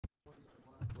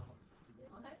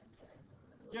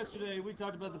Yesterday we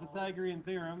talked about the Pythagorean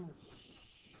theorem.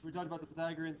 We talked about the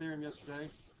Pythagorean theorem yesterday.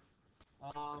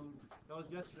 That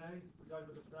was yesterday. We talked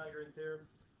about the Pythagorean theorem,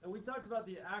 and we talked about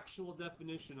the actual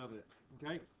definition of it.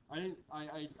 Okay,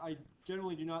 I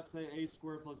generally do not say a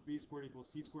squared plus b squared equals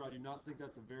c squared. I do not think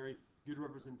that's a very good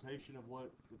representation of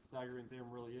what the Pythagorean theorem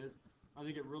really is. I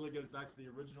think it really goes back to the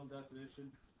original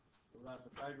definition that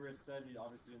Pythagoras said. He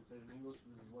obviously didn't say it in English,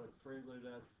 but this is what it's translated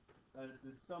as. That is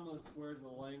the sum of the squares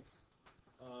of the lengths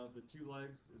of the two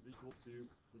legs is equal to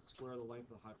the square of the length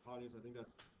of the hypotenuse. I think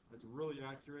that's really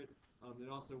accurate. It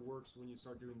also works when you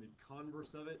start doing the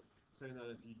converse of it, saying that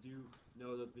if you do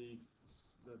know that the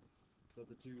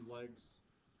two legs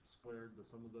squared, the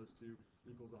sum of those two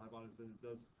equals the hypotenuse, then it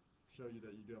does show you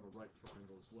that you do have a right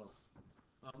triangle as well.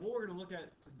 What we're going to look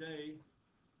at today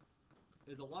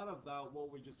is a lot about what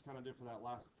we just kind of did for that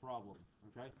last problem.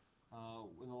 Okay,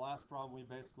 in the last problem we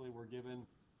basically were given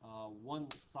one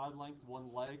side length, one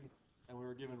leg, and we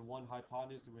were given one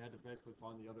hypotenuse, and we had to basically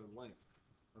find the other length.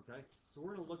 Okay, so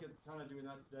we're going to look at kind of doing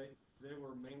that today. Today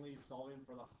we're mainly solving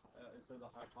for the instead of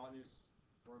the hypotenuse,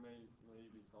 we're mainly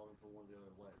be solving for one of the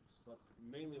other legs. So that's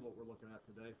mainly what we're looking at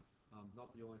today.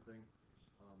 Not the only thing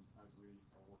as we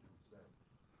are working today.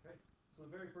 Okay, so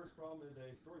the very first problem is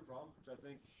a story problem, which I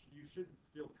think you should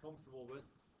feel comfortable with.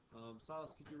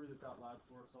 Silas, could you read this out loud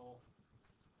for us all?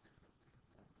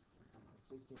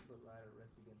 16-foot ladder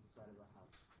rests against the side of a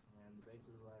house, and the base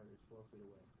of the ladder is 4 feet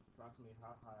away. Approximately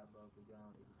how high above the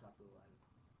ground is the top of the ladder?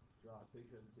 Draw a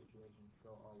picture of the situation.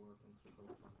 Show all work and circle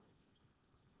the front.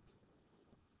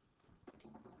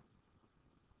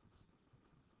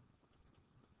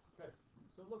 Okay,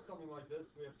 so it looks something like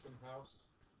this. We have some house.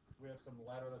 We have some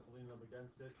ladder that's leaning up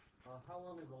against it. How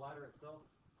long is the ladder itself?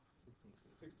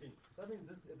 16. So I think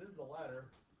if this is the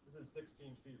ladder, this is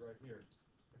 16 feet right here.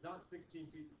 It's not 16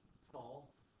 feet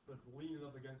tall, but it's leaning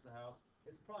up against the house.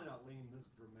 It's probably not leaning this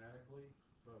dramatically,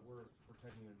 but we're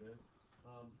pretending it is.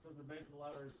 Since the base of the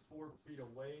ladder is 4 feet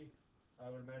away, I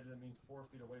would imagine it means 4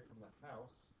 feet away from the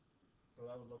house. So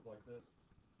that would look like this.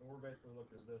 And we're basically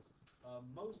looking at this.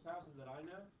 Most houses that I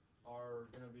know are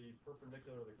going to be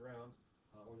perpendicular to the ground,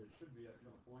 or they should be at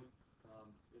some point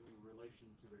in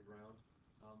relation to the ground.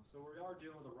 So we are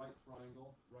dealing with a right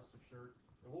triangle, rest assured.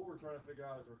 And what we're trying to figure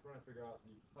out is we're trying to figure out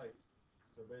the height.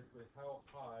 So basically, how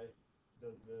high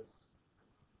does this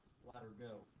ladder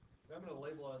go? And I'm going to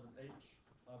label it as an H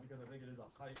because I think it is a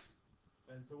height.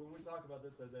 And so when we talk about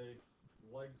this as a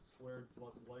leg squared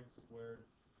plus leg squared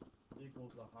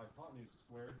equals the hypotenuse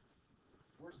squared,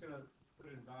 we're just going to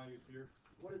put it in values here.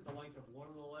 What is the length of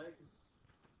one of the legs?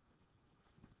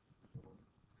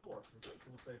 4. Okay,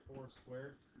 so we'll say 4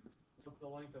 squared. What's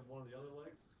the length of one of the other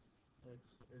legs?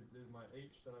 Is my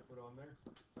H that I put on there.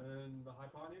 And then the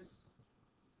hypotenuse?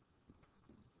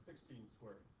 16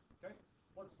 squared. Okay?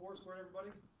 What's 4 squared,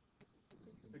 everybody?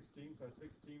 16. So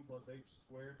 16 plus H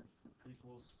squared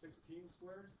equals 16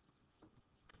 squared.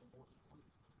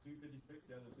 256.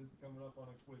 Yeah, this is coming up on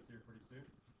a quiz here pretty soon.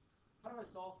 How do I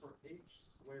solve for H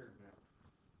squared now?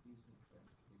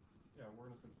 Yeah, we're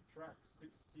going to subtract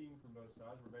 16 from both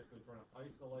sides. We're basically trying to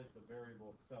isolate the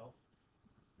variable itself.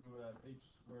 We would have H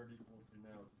squared equal to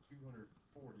now 240.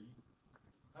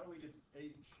 How do we get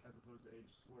H as opposed to H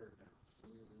squared now?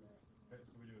 Okay,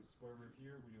 so we do a square root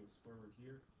here, we do a square root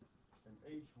here, and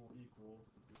H will equal,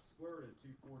 it's the square root of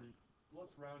 240.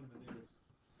 Let's round to the nearest.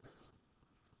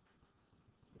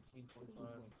 15.5.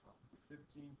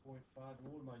 15.5.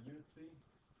 What would my units be?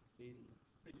 Feet.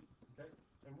 Okay.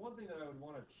 And one thing that I would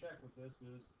want to check with this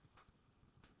is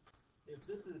if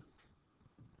this is,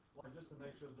 like, just to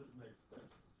make sure that this makes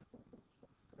sense.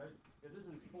 Okay? If this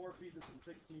is 4 feet, this is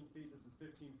 16 feet, this is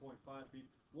 15.5 feet.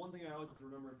 One thing I always have to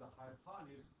remember is the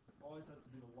hypotenuse always has to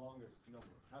be the longest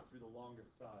number. It has to be the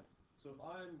longest side. So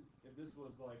if this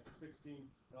was like 16,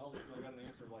 and all of a sudden I got an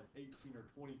answer of like 18 or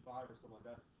 25 or something like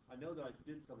that, I know that I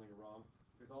did something wrong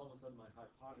because all of a sudden my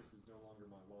hypotenuse is no longer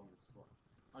my longest one.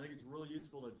 I think it's really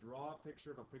useful to draw a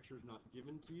picture if a picture is not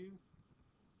given to you.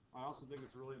 I also think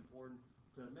it's really important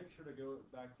to make sure to go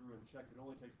back through and check. It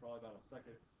only takes probably about a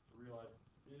second to realize,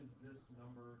 is this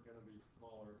number going to be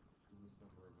smaller than this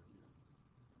number over here?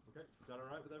 Okay, is that all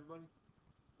right with everybody?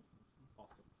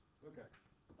 Awesome. Okay,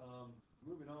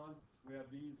 moving on, we have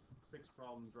these 6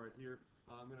 problems right here.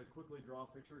 I'm going to quickly draw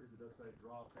a picture because it does say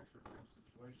draw a picture for each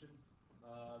situation.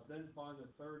 Then find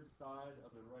the third side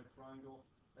of the right triangle.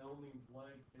 L means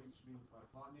leg, H means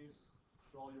hypotenuse.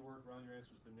 Show all your work, round your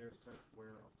answers to the nearest tenth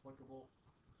where applicable.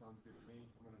 Sounds good to me.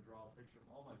 I'm going to draw a picture.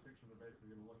 All my pictures are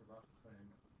basically going to look about the same.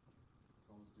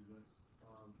 So let's do this.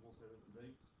 We'll say this is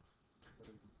 8. So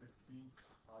this is 16.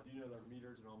 Do you know they're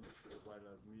meters, and I'll make sure to write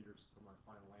it as meters for my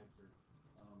final answer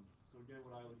So again,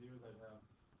 what I would do is I'd have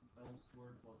L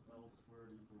squared plus L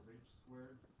squared equals H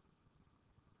squared.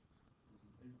 This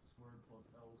is 8 squared plus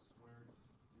L squared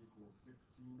equals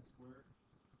 16 squared.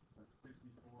 That's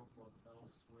 64 plus L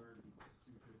squared equals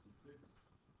 256.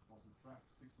 I'll subtract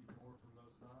 64 from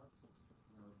both sides.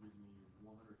 And that'll give me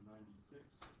 196.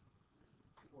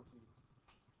 14.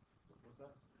 What's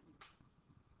that?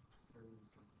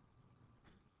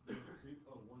 192?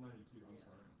 Oh, 192. I'm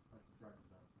sorry. I subtracted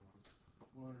that.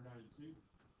 192.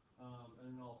 And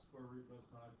then I'll square root both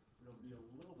sides. It'll be a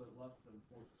little bit less than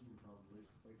 14 probably.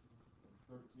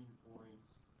 13.9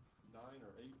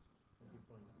 or 8.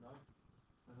 13.9.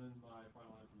 And then my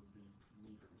final answer would be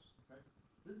meters. Okay.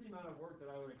 This is the amount of work that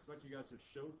I would expect you guys to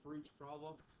show for each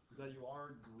problem, is that you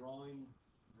are drawing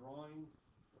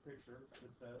a picture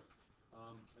that says,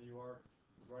 and you are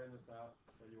writing this out,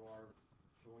 that you are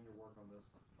showing your work on this.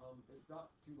 It's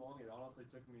not too long. It honestly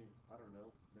took me, I don't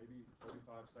know, maybe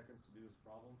 35 seconds to do this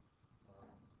problem.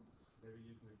 Maybe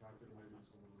using the calculator, maybe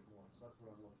just a little bit more. So that's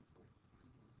what I'm looking for.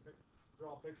 Okay.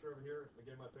 Draw a picture over here.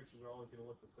 Again, my pictures are always going to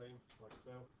look the same, like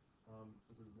so.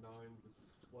 This is 9, this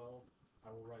is 12. I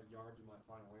will write yards in my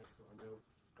final answer. I know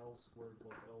L squared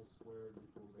plus L squared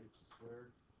equals H squared.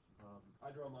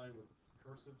 I draw mine with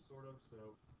cursive, sort of,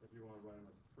 so if you want to write them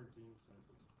as printing,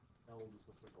 L just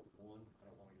looks like a 1.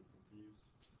 I don't want to get confused.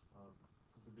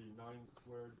 This would be 9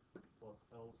 squared plus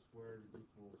L squared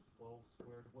equals 12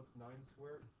 squared. What's 9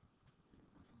 squared?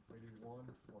 81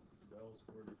 plus this is L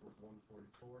squared equals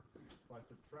 144. If I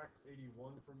subtract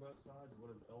 81 from both sides,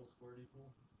 what does L squared equal?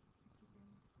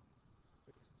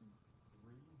 63.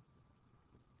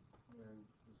 And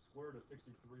the square root of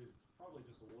 63 is probably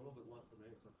just a little bit less than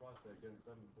 8, so I'd probably say again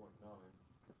 7.9.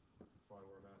 That's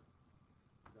probably where I'm at.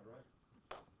 Is that right?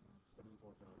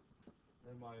 7.9.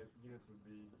 Then my units would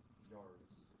be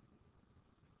yards.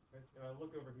 Okay, and I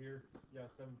look over here, yeah,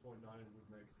 7.9 would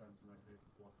make sense in that case.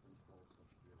 It's less than 12, so it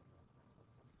should be okay.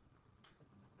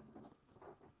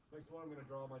 Next one, I'm going to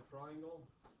draw my triangle.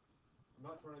 I'm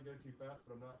not trying to go too fast,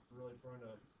 but I'm not really trying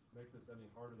to make this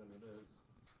any harder than it is.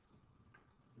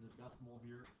 There's a decimal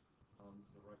here.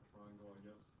 This is a right triangle, I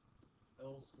guess.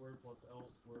 L squared plus L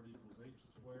squared equals H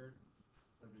squared.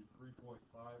 That'd be 3.5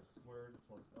 squared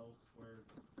plus L squared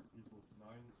equals 9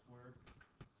 squared.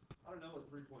 I don't know what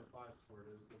 3.5 squared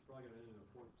is, but it's probably going to end in a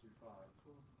 0.25.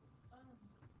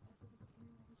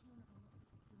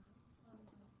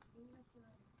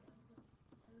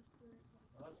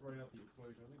 That's writing up the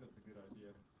equation. I think that's a good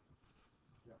idea.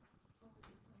 Yeah.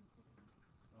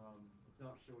 It's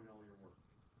not showing all your work.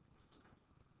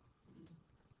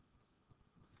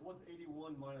 What's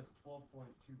 81 minus 12.25?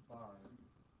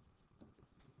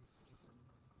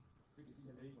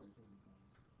 68.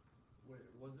 Wait,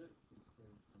 was it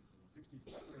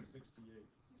 67 or 68?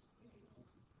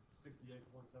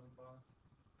 68.75.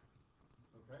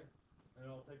 Okay. And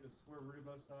I'll take the square root of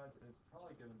both sides, and it's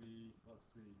probably going to be, let's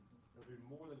see, it'll be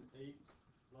more than 8,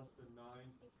 less than 9.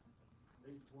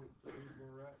 8.3 is where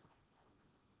we're at.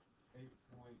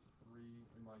 8.3,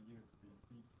 and my units would be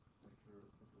feet. Make sure to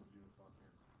put those units on here.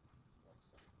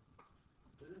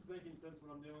 Is this making sense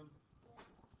what I'm doing?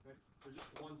 Okay. There's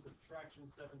just one subtraction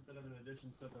step instead of an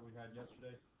addition step that we had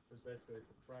yesterday. There's basically a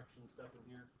subtraction step in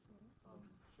here.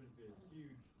 Shouldn't be a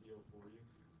huge deal for you,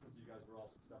 because you guys were all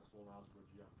successful in algebra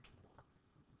geometry.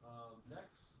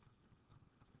 Next,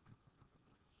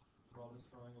 draw this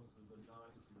triangle. This is a 9,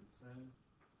 this is a 10.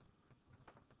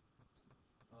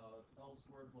 That's L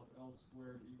squared plus L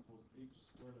squared equals H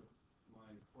squared. That's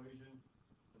my equation.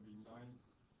 That'd be 9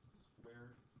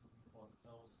 squared plus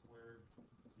L squared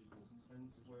equals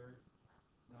 10 squared.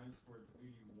 9 squared is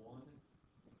 81.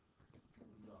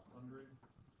 This is 100.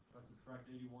 If I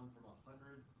subtract 81 from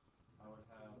 100, I would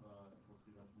have, let's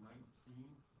see, that's 19.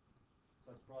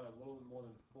 So that's probably a little bit more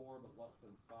than 4, but less than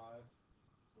 5.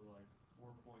 So like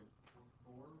 4.4.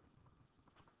 4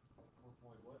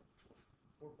 point what?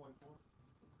 4.4?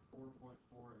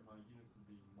 4.4, and my units would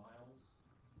be miles.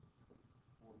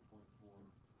 4.4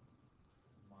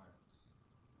 miles.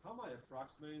 How am I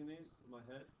approximating these in my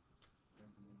head?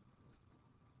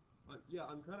 Yeah,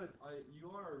 I'm kind of, you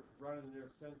are right in the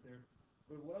nearest 10th there.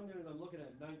 But what I'm doing is I'm looking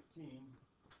at 19,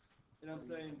 and I'm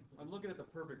saying, I'm looking at the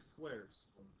perfect squares.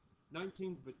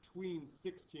 19's between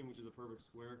 16, which is a perfect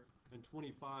square, and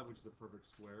 25, which is a perfect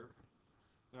square.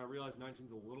 And I realize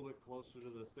 19's a little bit closer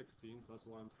to the 16, so that's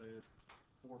why I'm saying it's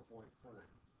 4.4.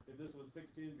 If this was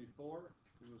 16, it'd be 4.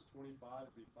 If it was 25,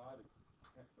 it'd be 5.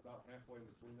 It's about halfway in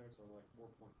between there, so I'm like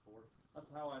 4.4.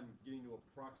 That's how I'm getting to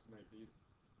approximate these.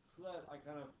 So that I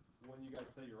kind of, when you guys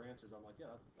say your answers, I'm like,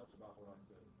 yeah, that's about what I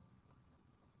said.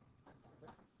 Okay.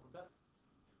 What's that?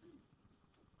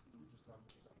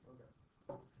 Okay.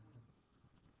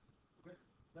 Okay.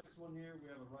 Next one here, we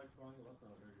have a right triangle. That's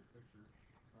not a very good picture.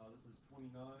 This is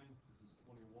 29. This is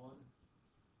 21.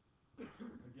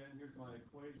 Again, here's my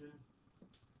equation.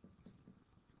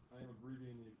 I am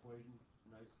abbreviating the equation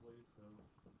nicely. So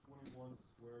 21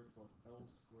 squared plus L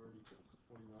squared equals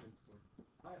 29 squared.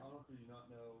 I honestly do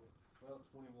not know. Well,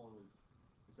 21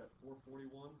 is that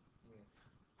 441? Yeah.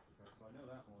 Okay, so I know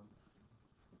that one.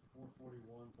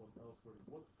 441 plus L squared.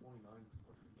 What's 29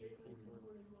 squared?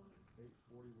 841.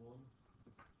 841.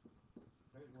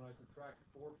 Okay, when I subtract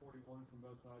 441 from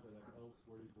both sides, I have L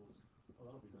squared equals, oh,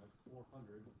 that'll be nice,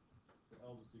 400. So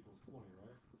L just equals 20,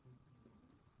 right?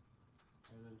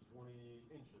 And then 20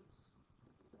 inches.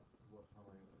 How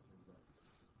am I going to change that?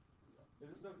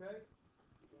 Is this okay?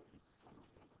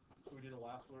 Should we do the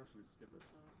last one or should we skip it?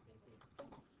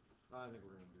 I think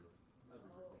we're going to do it. That'd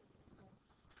be good.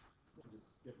 We'll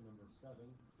just skip number 7.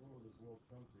 When will this world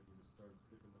come to if we just started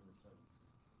skipping number 7?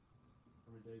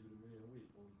 How many days would it be in a week?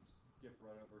 We'll just skip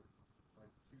right over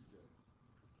like Tuesday.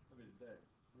 I mean today.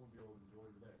 We won't be able to enjoy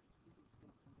today.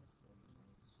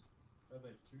 I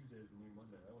think Tuesday is the new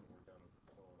Monday. That wouldn't work out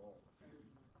well at all.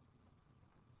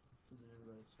 Does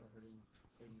everybody start hurting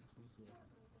AG2?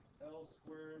 L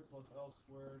squared plus L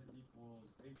squared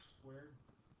equals H squared.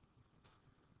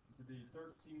 This would be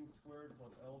 13 squared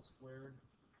plus L squared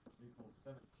equals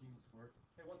 17 squared.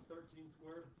 Hey, what's 13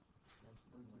 squared?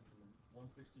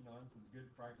 169. This is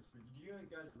good practice. But did you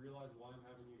guys realize why I'm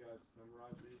having you guys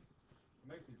memorize these?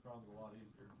 It makes these problems a lot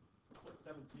easier. What's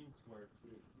 17 squared?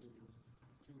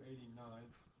 289.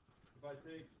 If I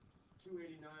take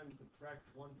 289 and subtract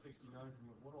 169 from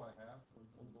it, what do I have?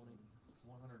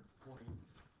 120.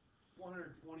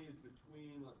 120 is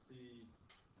between, let's see,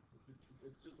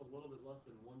 it's just a little bit less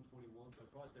than 121, so I'd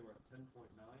probably say we're at 10.9.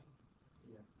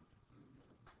 Yeah.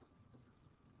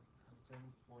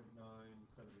 10.9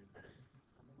 centimeters.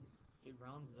 It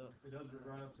rounds up. It does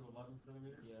round up to 11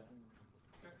 centimeters? Yeah.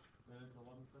 Okay, then it's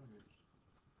 11 centimeters.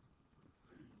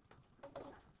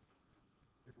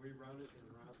 If we round it and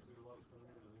it rounds to 11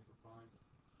 centimeters, I think we're fine.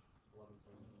 11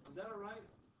 centimeters. Is that all right?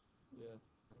 Yeah.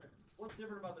 Okay. What's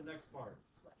different about the next part?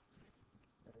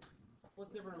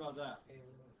 What's different about that?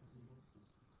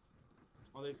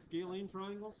 Are they scalene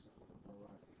triangles?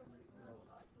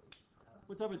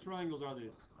 What type of triangles are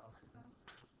these?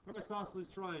 They're isosceles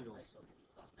triangles.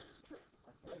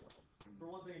 For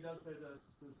one thing, it does say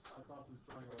this isosceles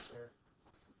triangle right there.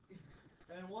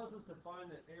 And it wants us to find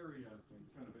the area. This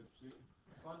is kind of interesting.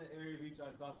 Find the area of each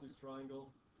isosceles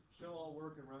triangle. Show all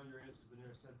work and round your answers to the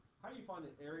nearest 10. How do you find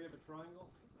the area of a triangle?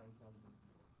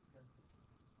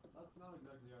 That's not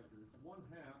exactly accurate. It's 1/2.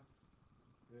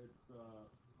 It's,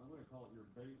 I'm going to call it your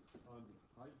base times its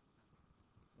height.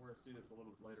 We're going to see this a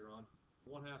little bit later on.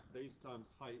 1/2 base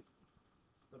times height.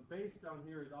 The base down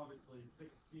here is obviously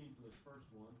 16 for this first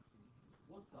one.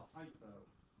 What's the height, though?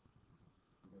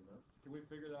 Can we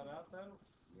figure that out, then?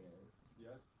 Yeah.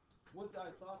 Yes. With the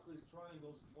isosceles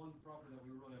triangles, one property that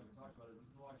we really haven't talked about is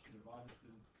this will actually divide this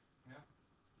in half.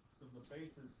 So the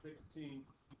base is 16.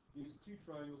 These two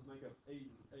triangles make up 8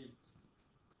 and 8.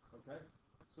 Okay?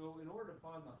 So in order to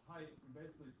find the height, we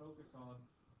basically focus on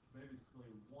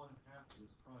basically 1/2 of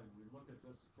this triangle. We look at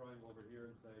this triangle over here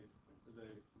and say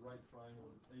there's a right triangle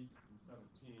with 8 and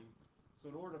 17.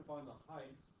 So in order to find the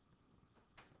height,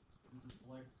 this is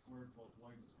leg squared plus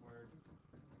leg squared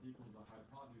equals the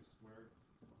hypotenuse squared.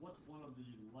 What's one of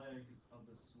the legs of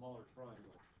the smaller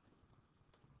triangle?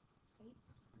 8.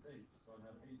 It's 8. So I'd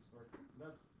have 8 squared.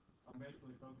 I'm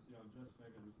basically focusing on just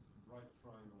making this right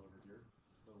triangle over here,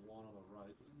 the one on the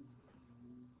right.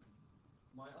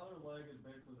 My other leg is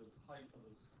basically this height of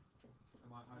this, and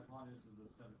my hypotenuse is the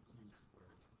 17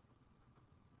 squared.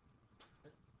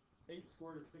 8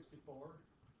 squared is 64.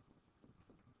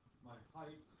 My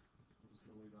height, I'm just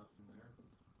going to leave that in there.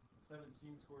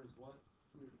 17 squared is what?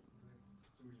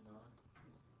 289.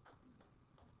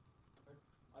 Okay.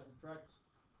 I subtract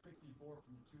 64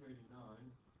 from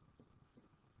 289.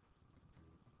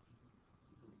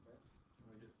 Okay.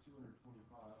 And I get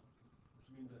 225,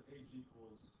 which means that H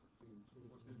equals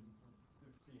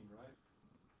 15, right?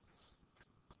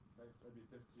 Okay, that'd be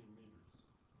 15 meters.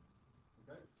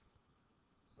 Okay?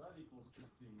 So that equals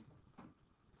 15.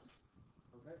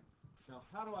 Okay? Now,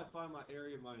 how do I find my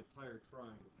area of my entire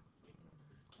triangle?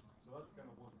 So that's kind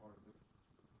of one part of it.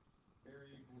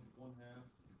 Area equals 1/2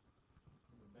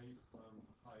 the base times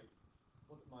the height.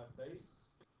 What's my base?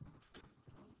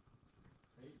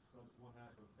 8, so it's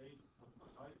 1/2 of 8. What's my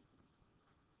height?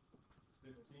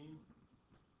 15.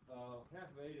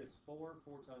 Half of 8 is 4.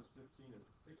 4 times 15 is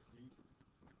 60.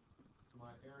 So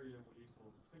my area would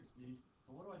equal 60 feet.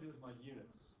 But what do I do with my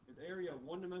units? Is area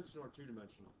one-dimensional or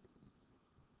two-dimensional?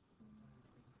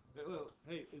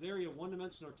 Hey, is area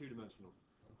one-dimensional or two-dimensional?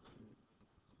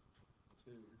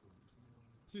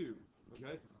 Two.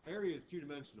 Okay. Area is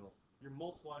two-dimensional. You're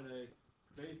multiplying a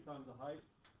base times a height.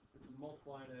 This is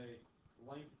multiplying a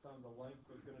length times a length,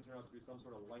 so it's going to turn out to be some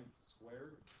sort of length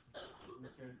squared. In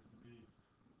this case, this would be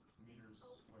meters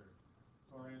squared.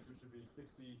 So our answer should be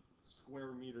 60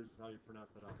 square meters is how you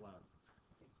pronounce that out loud.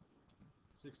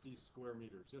 60 square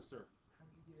meters. Yes, sir. How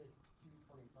did you get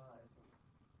 225?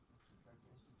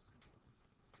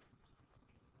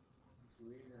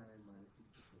 289 minus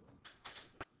 64.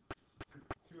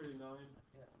 289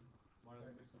 Yeah.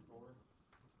 minus 64.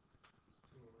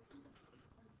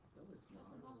 No, it's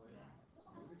not.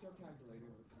 Look at your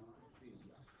calculator. It's not. Please,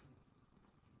 yeah.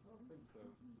 I don't think so.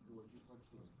 Do what you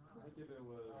punched in. I think if it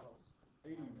was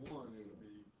 81, it would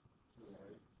be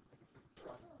 208.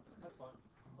 That's fine.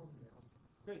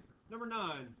 Okay, number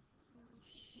 9.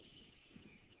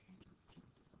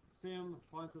 Sam,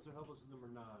 find us or help us with number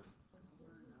 9.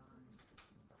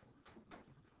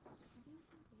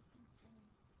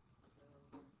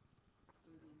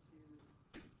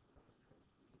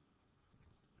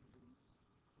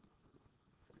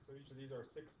 So each of these are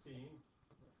 16.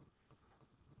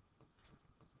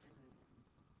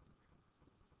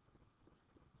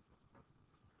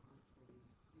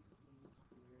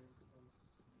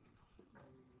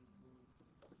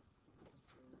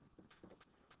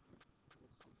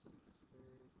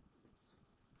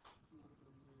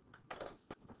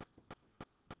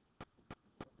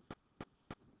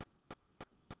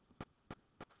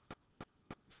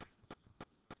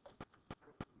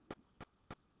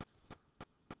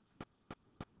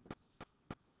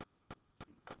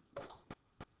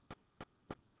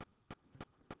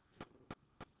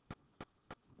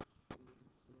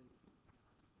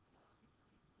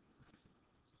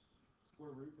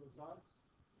 Square root both sides.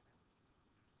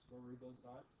 Square root both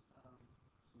sides.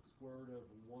 So square root of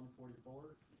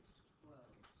 144.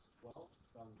 12.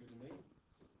 Sounds good to me.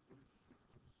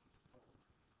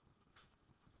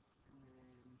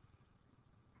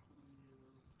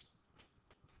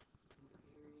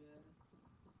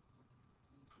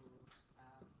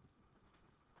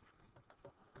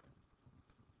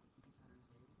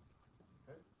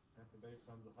 Okay. Half the base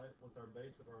times the height. What's our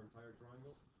base of our entire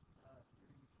triangle?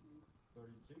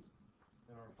 32.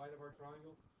 And our height of our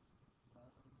triangle?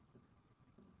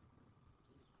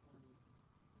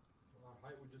 Well, our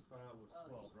height we just found out was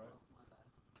 12, right?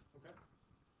 Okay.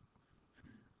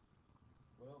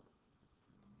 Well,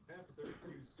 half of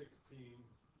 32 is 16.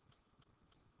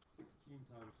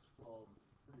 16 times 12,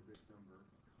 pretty big number.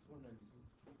 190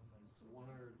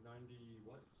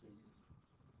 what?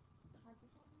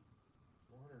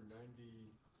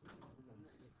 190.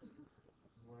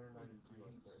 192,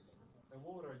 I'd say. And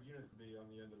what would our units be on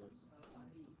the end of this?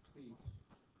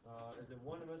 Is it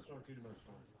one-dimensional or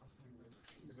two-dimensional?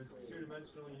 If it's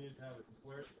two-dimensional, you need to have it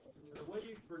squared. And the way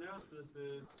you pronounce this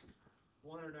is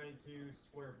 192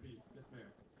 square feet. Yes,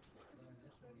 ma'am.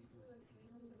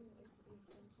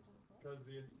 Because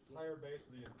the entire base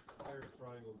of the entire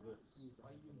triangle is this.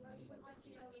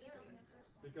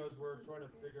 Because we're trying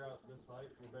to figure out this height,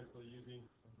 we're basically using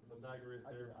the Pythagorean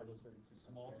theorem for this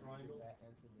small triangle.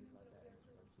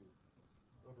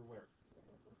 Over where?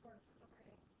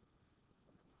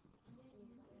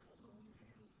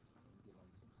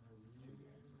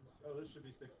 Oh, this should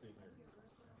be 16 here.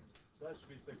 So that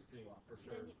should be 16 for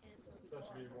sure. So that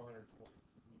should be 120.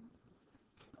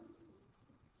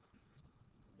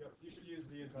 Yep, you should use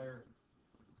the entire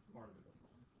part of it.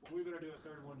 We're going to do a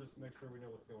third one just to make sure we know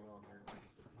what's going on here.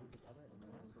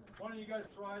 Why don't you guys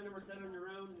try number 10 on your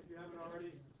own if you haven't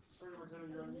already? Try number 10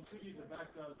 on your own. You could use the back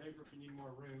side of the paper if you need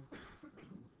more room.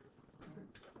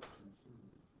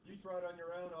 You try it on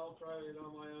your own, I'll try it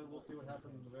on my own. We'll see what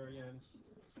happens at the very end.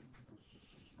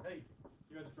 Hey,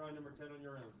 you guys are trying number 10 on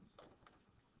your own.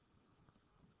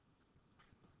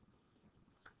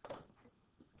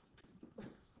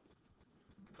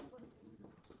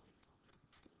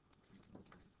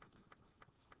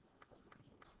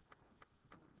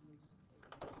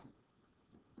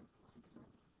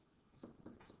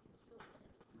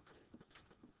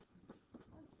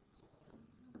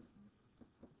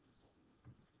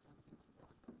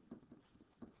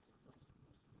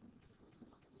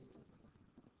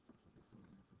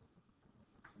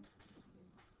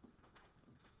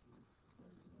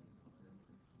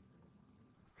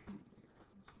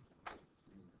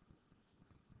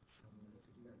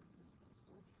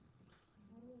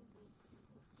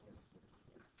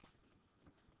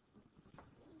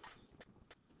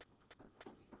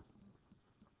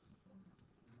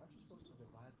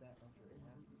 cut that into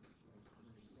half,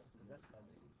 because that's how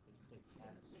it takes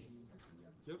half.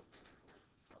 Yep.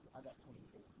 I got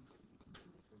 24.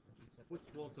 What's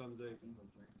 12 times 8? 96.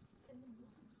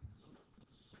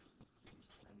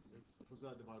 What's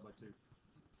that divided by 2?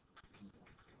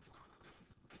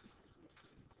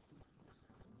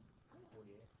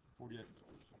 48. 48.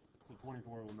 So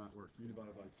 24 will not work. You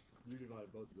divide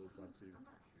both of those by 2.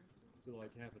 So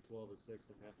like half of 12 is 6,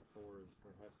 and half of 4 is,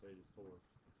 or half of 8 is 4.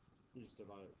 You just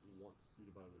divide it once. You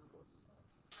divide it twice.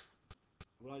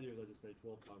 What I do is I just say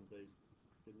 12 times 8,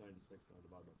 get 96, and I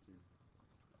divide by 2.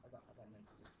 I got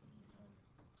 96.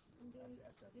 And do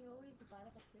you always divide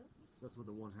it by 2? That's what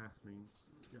the 1/2 means.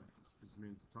 Yeah. It just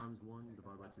means times 1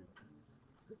 divided by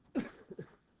 2.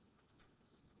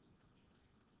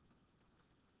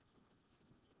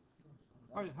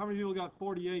 Alright, how many people got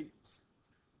 48?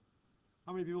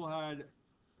 How many people had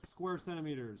square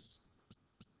centimeters?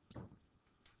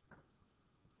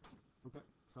 Okay,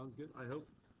 sounds good. I hope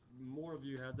more of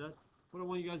you had that. What I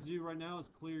want you guys to do right now is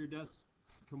clear your desk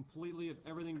completely of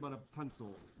everything but a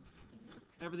pencil.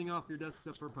 Everything off your desk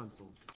except for a pencil.